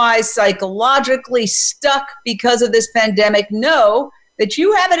 health-wise, psychologically stuck because of this pandemic, know that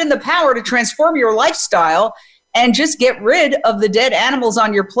you have it in the power to transform your lifestyle and just get rid of the dead animals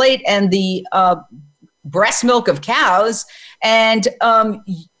on your plate and the breast milk of cows. And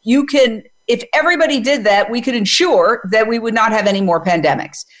you can, if everybody did that, we could ensure that we would not have any more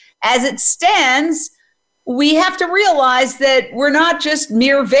pandemics. As it stands, we have to realize that we're not just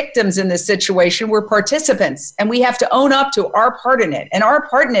mere victims in this situation, we're participants, and we have to own up to our part in it. And our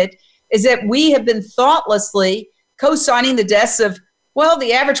part in it is that we have been thoughtlessly co-signing the deaths of, well,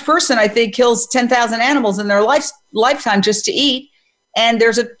 the average person, I think, kills 10,000 animals in their lifetime just to eat. And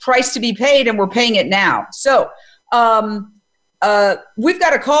there's a price to be paid, and we're paying it now. So we've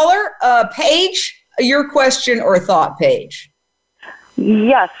got a caller. Paige, your question or thought, Paige?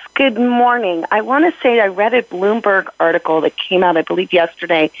 Yes, good morning. I want to say I read a Bloomberg article that came out, I believe,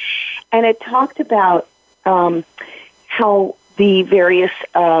 yesterday, and it talked about how the various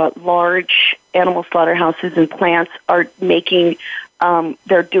large animal slaughterhouses and plants are making,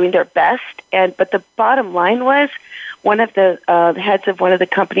 they're doing their best. But the bottom line was, one of the heads of one of the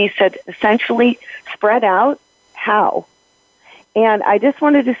companies said, essentially, spread out how. And I just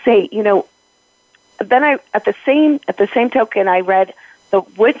wanted to say, then at the same token, I read the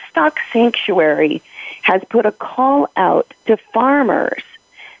Woodstock Sanctuary has put a call out to farmers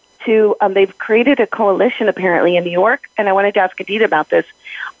to, they've created a coalition apparently in New York, and I wanted to ask Adita about this,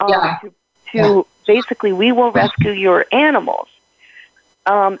 to basically, we will rescue your animals.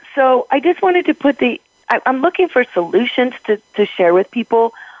 So I just wanted to I'm looking for solutions to share with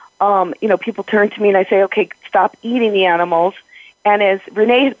people. People turn to me and I say, okay, stop eating the animals. And as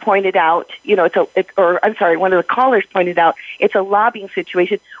Renee had pointed out, one of the callers pointed out, it's a lobbying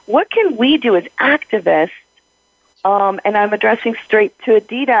situation. What can we do as activists? And I'm addressing straight to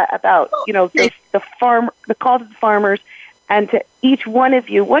Adita about, the call to the farmers and to each one of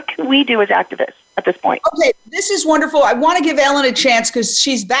you. What can we do as activists at this point? Okay, this is wonderful. I want to give Ellen a chance because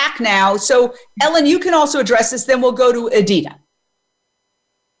she's back now. So, Ellen, you can also address this. Then we'll go to Adita.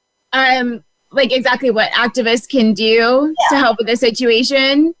 Like exactly what activists can do to help with the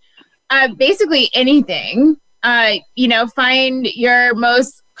situation. Basically anything. Find your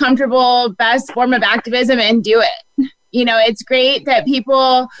most comfortable, best form of activism and do it. It's great that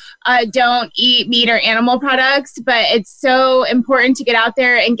people don't eat meat or animal products, but it's so important to get out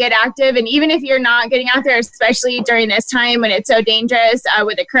there and get active. And even if you're not getting out there, especially during this time when it's so dangerous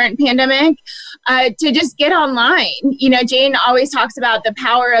with the current pandemic, to just get online. Jane always talks about the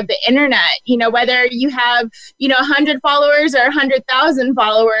power of the internet. Whether you have, 100 followers or 100,000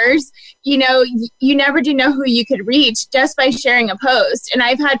 followers, you never do know who you could reach just by sharing a post. And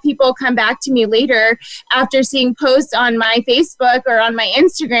I've had people come back to me later after seeing posts on my Facebook or on my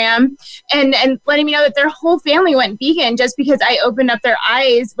Instagram and letting me know that their whole family went vegan just because I opened up their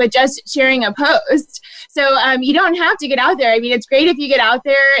eyes with just sharing a post. So you don't have to get out there. I mean, it's great if you get out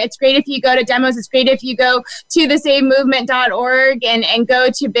there. It's great if you go to demos. It's great if you go to thesavemovement.org and go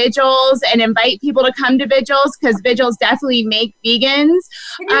to vigils and invite people to come to vigils, because vigils definitely make vegans.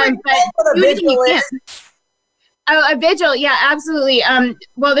 What a vigil is? Oh, a vigil. Yeah, absolutely.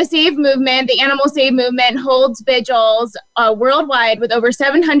 Well, the Save Movement, the Animal Save Movement holds vigils worldwide with over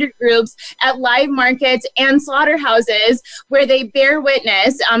 700 groups at live markets and slaughterhouses where they bear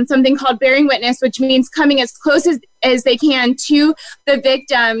witness, something called bearing witness, which means coming as close as they can to the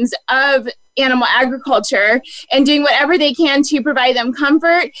victims of animal agriculture and doing whatever they can to provide them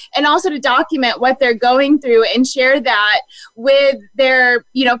comfort and also to document what they're going through and share that with their,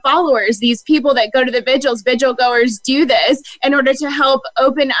 followers, these people that go to the vigils. Vigil goers do this in order to help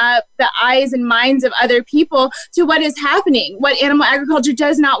open up the eyes and minds of other people to what is happening, what animal agriculture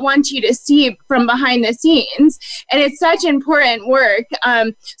does not want you to see from behind the scenes. And it's such important work.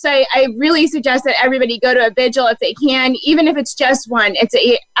 So I really suggest that everybody go to a vigil if they can, even if it's just one. It's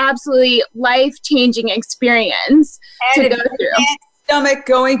a absolutely life-changing experience to go through. If you can't stomach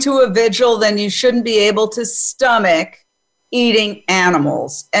going to a vigil, then you shouldn't be able to stomach eating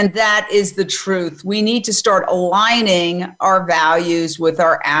animals. And that is the truth. We need to start aligning our values with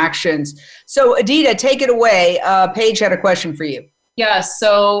our actions. So Adita, take it away. Paige had a question for you. Yes,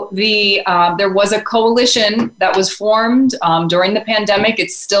 so there was a coalition that was formed during the pandemic.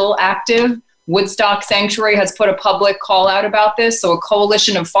 It's still active. Woodstock Sanctuary has put a public call out about this. So a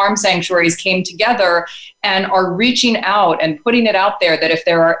coalition of farm sanctuaries came together and are reaching out and putting it out there that if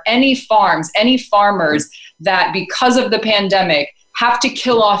there are any farms, any farmers that because of the pandemic have to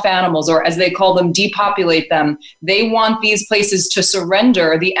kill off animals, or as they call them, depopulate them, they want these places to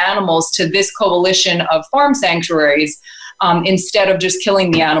surrender the animals to this coalition of farm sanctuaries instead of just killing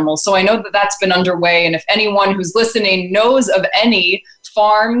the animals. So I know that that's been underway. And if anyone who's listening knows of any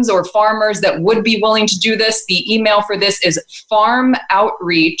farms or farmers that would be willing to do this, the email for this is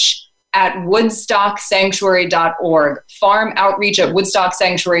farmoutreach at woodstocksanctuary.org, farm outreach at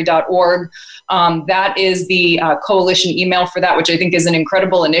woodstocksanctuary.org. That is the coalition email for that, which I think is an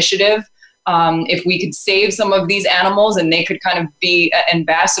incredible initiative. If we could save some of these animals and they could kind of be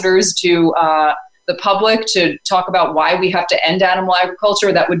ambassadors to the public to talk about why we have to end animal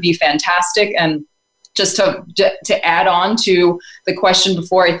agriculture, that would be fantastic. And just to add on to the question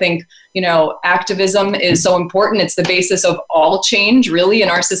before, I think, activism is so important. It's the basis of all change, really, in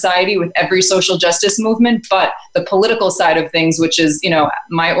our society with every social justice movement. But the political side of things, which is,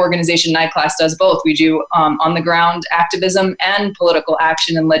 my organization, NICLAS, does both. We do on the ground activism and political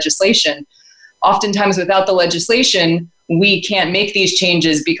action and legislation. Oftentimes, without the legislation, we can't make these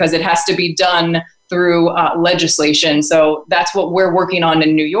changes because it has to be done through legislation. So that's what we're working on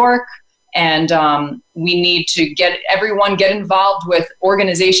in New York. And we need to get involved with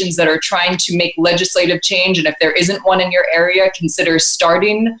organizations that are trying to make legislative change. And if there isn't one in your area, consider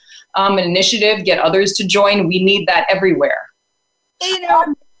starting an initiative, get others to join. We need that everywhere.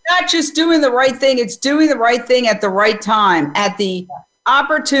 Not just doing the right thing, it's doing the right thing at the right time, at the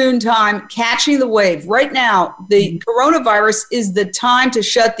opportune time, catching the wave. Right now, the coronavirus is the time to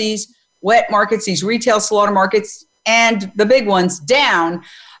shut these wet markets, these retail slaughter markets, and the big ones down.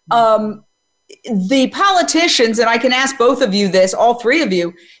 The politicians, and I can ask both of you this, all three of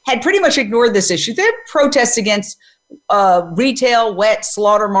you, had pretty much ignored this issue. There are protests against retail wet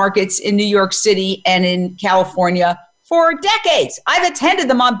slaughter markets in New York City and in California for decades. I've attended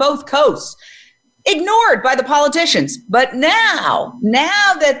them on both coasts, ignored by the politicians. But now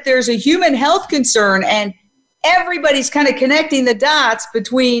that there's a human health concern and everybody's kind of connecting the dots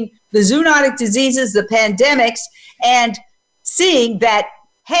between the zoonotic diseases, the pandemics, and seeing that,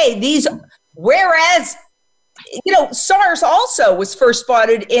 hey, whereas, SARS also was first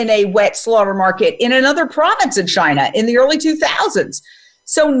spotted in a wet slaughter market in another province in China in the early 2000s.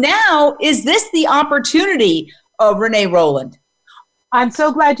 So now, is this the opportunity, Renee Roland? I'm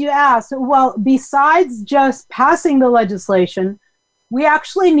so glad you asked. Well, besides just passing the legislation, we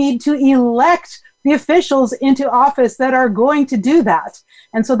actually need to elect the officials into office that are going to do that.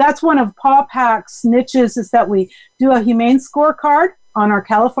 And so that's one of PAWPAC's niches, is that we do a humane scorecard on our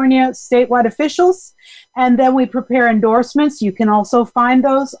California statewide officials, and then we prepare endorsements. You can also find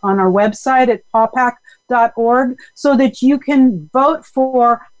those on our website at pawpac.org so that you can vote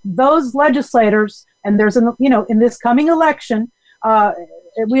for those legislators. And there's in this coming election,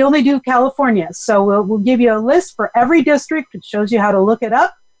 we only do California, so we'll give you a list for every district. It shows you how to look it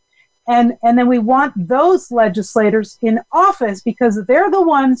up. And then we want those legislators in office because they're the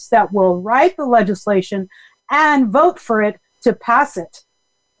ones that will write the legislation and vote for it to pass it.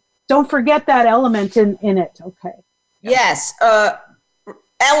 Don't forget that element in it. Okay. Yes.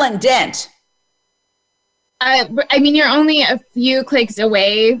 Ellen Dent. You're only a few clicks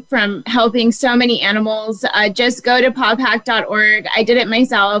away from helping so many animals. Just go to pawpac.org. I did it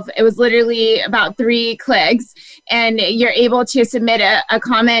myself. It was literally about 3 clicks, and you're able to submit a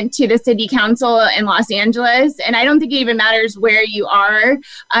comment to the city council in Los Angeles. And I don't think it even matters where you are.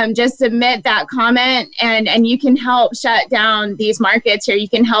 Just submit that comment, and you can help shut down these markets, or you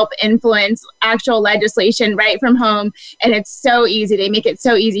can help influence actual legislation right from home. And it's so easy. They make it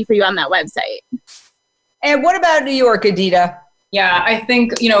so easy for you on that website. And what about New York, Adita? Yeah, I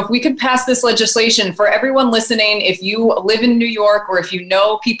think, if we could pass this legislation for everyone listening, if you live in New York or if you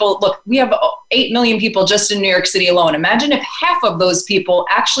know people, look, we have 8 million people just in New York City alone. Imagine if half of those people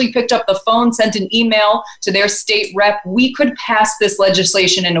actually picked up the phone, sent an email to their state rep. We could pass this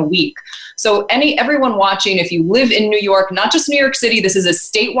legislation in a week. So everyone watching, if you live in New York, not just New York City, this is a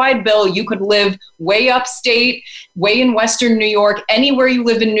statewide bill. You could live way upstate, way in Western New York, anywhere you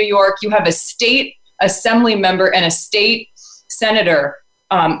live in New York, you have a state assembly member and a state senator.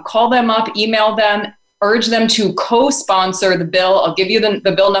 Call them up, email them, urge them to co-sponsor the bill. I'll give you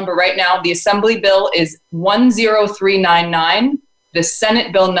the bill number right now. The assembly bill is 10399. The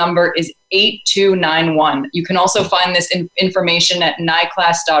Senate bill number is 8291. You can also find this information at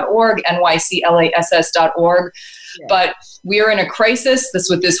nyclass.org, nyclass.org. Yeah. But we are in a crisis. That's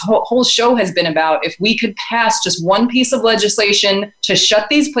what this whole show has been about. If we could pass just one piece of legislation to shut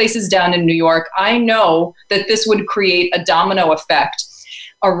these places down in New York, I know that this would create a domino effect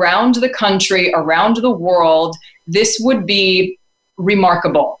around the country, around the world. This would be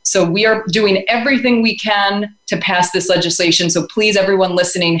remarkable. So we are doing everything we can to pass this legislation. So please, everyone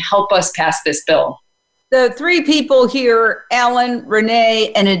listening, help us pass this bill. The 3 people here, Ellen,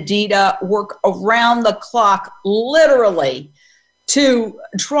 Renee, and Adita, work around the clock, literally, to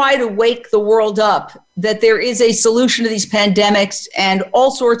try to wake the world up that there is a solution to these pandemics and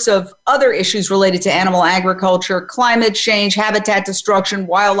all sorts of other issues related to animal agriculture, climate change, habitat destruction,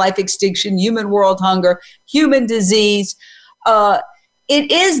 wildlife extinction, human world hunger, human disease.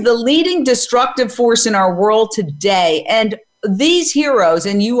 It is the leading destructive force in our world today. And these heroes,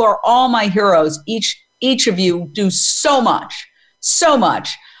 and you are all my heroes, each of you do so much.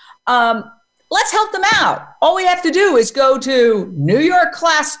 Let's help them out. All we have to do is go to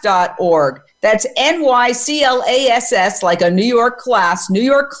newyorkclass.org. That's NYCLASS, like a New York class,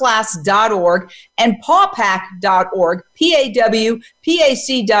 newyorkclass.org, and pawpac.org,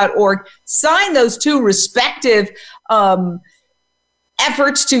 PAWPAC.org. Sign those two respective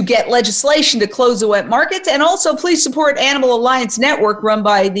efforts to get legislation to close the wet markets. And also, please support Animal Alliance Network, run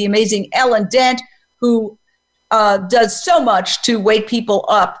by the amazing Ellen Dent, who does so much to wake people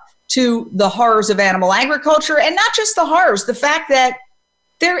up to the horrors of animal agriculture, and not just the horrors, the fact that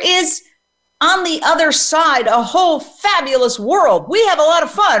there is on the other side a whole fabulous world. We have a lot of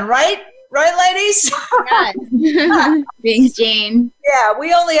fun, right? Right, ladies? Thanks, Jane. Yeah,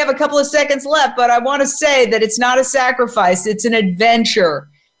 we only have a couple of seconds left, but I want to say that it's not a sacrifice, it's an adventure.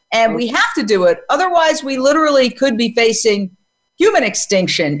 And we have to do it. Otherwise, we literally could be facing human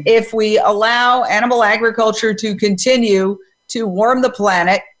extinction if we allow animal agriculture to continue to warm the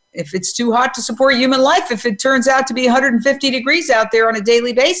planet. If it's too hot to support human life, if it turns out to be 150 degrees out there on a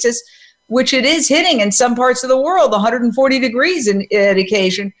daily basis, which it is hitting in some parts of the world, 140 degrees at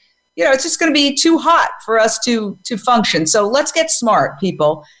occasion, it's just going to be too hot for us to function. So let's get smart,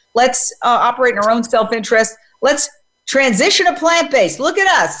 people. Let's operate in our own self-interest. Let's transition to plant-based. Look at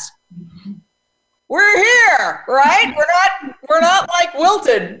us. We're here, right? We're not like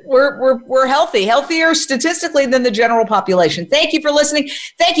wilted. We're healthy, healthier statistically than the general population. Thank you for listening.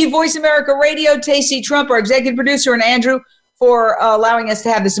 Thank you, Voice America Radio, Tacey Trump, our executive producer, and Andrew for allowing us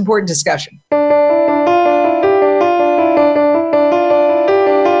to have this important discussion.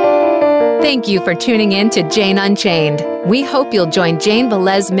 Thank you for tuning in to Jane Unchained. We hope you'll join Jane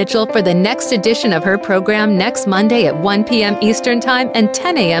Velez Mitchell for the next edition of her program next Monday at 1 p.m. Eastern Time and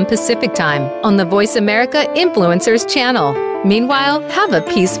 10 a.m. Pacific Time on the Voice America Influencers channel. Meanwhile, have a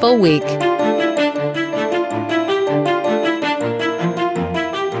peaceful week.